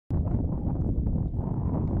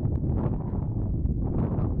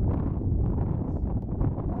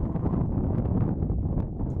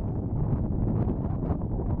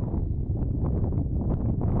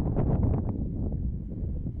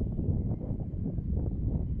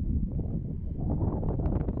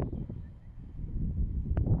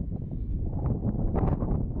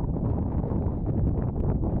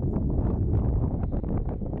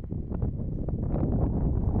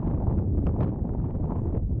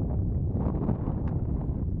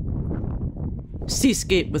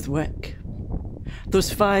Seascape with WEC.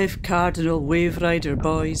 Those 5 cardinal wave rider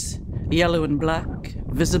boys, yellow and black,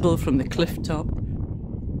 visible from the cliff top.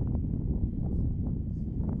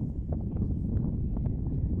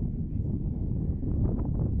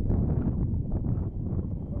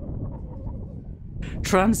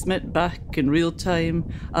 Transmit back in real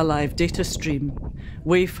time a live data stream,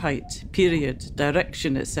 wave height, period,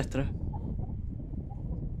 direction, etc.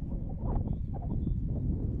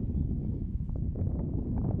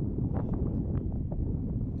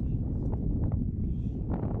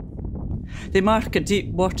 They mark a deep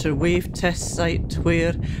water wave test site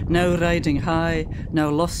where, now riding high, now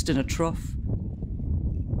lost in a trough,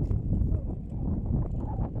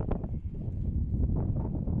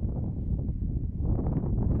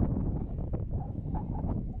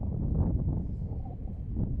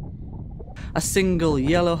 a single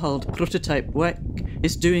yellow-hulled prototype WEC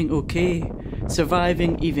is doing okay,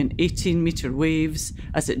 surviving even 18-metre waves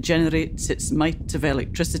as it generates its might of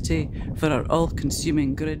electricity for our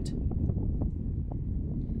all-consuming grid.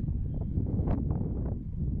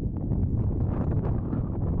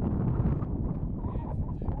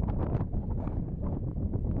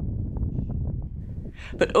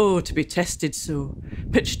 But oh, to be tested so,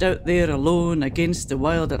 pitched out there alone against the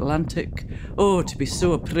wild Atlantic, oh, to be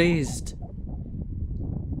so appraised.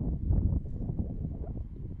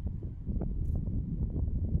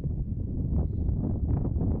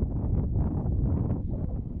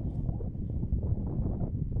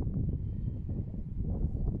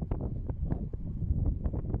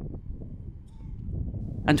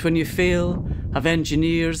 And when you fail, have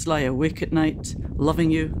engineers lie awake at night,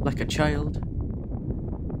 loving you like a child.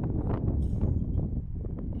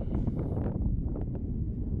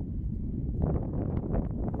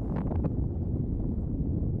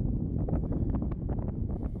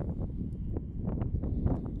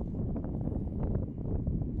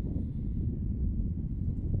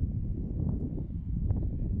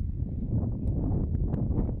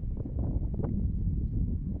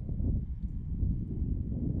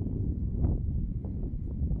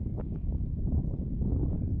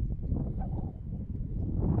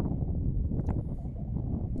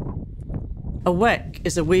 A WEC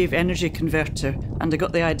is a wave energy converter, and I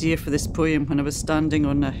got the idea for this poem when I was standing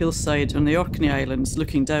on a hillside on the Orkney Islands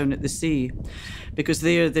looking down at the sea, because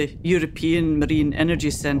there the European Marine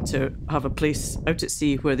Energy Centre have a place out at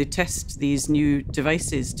sea where they test these new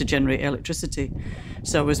devices to generate electricity.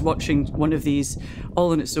 So I was watching one of these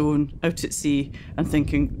all on its own out at sea and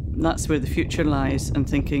thinking that's where the future lies, and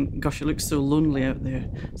thinking, gosh, it looks so lonely out there.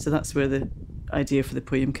 So that's where the idea for the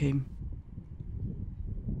poem came.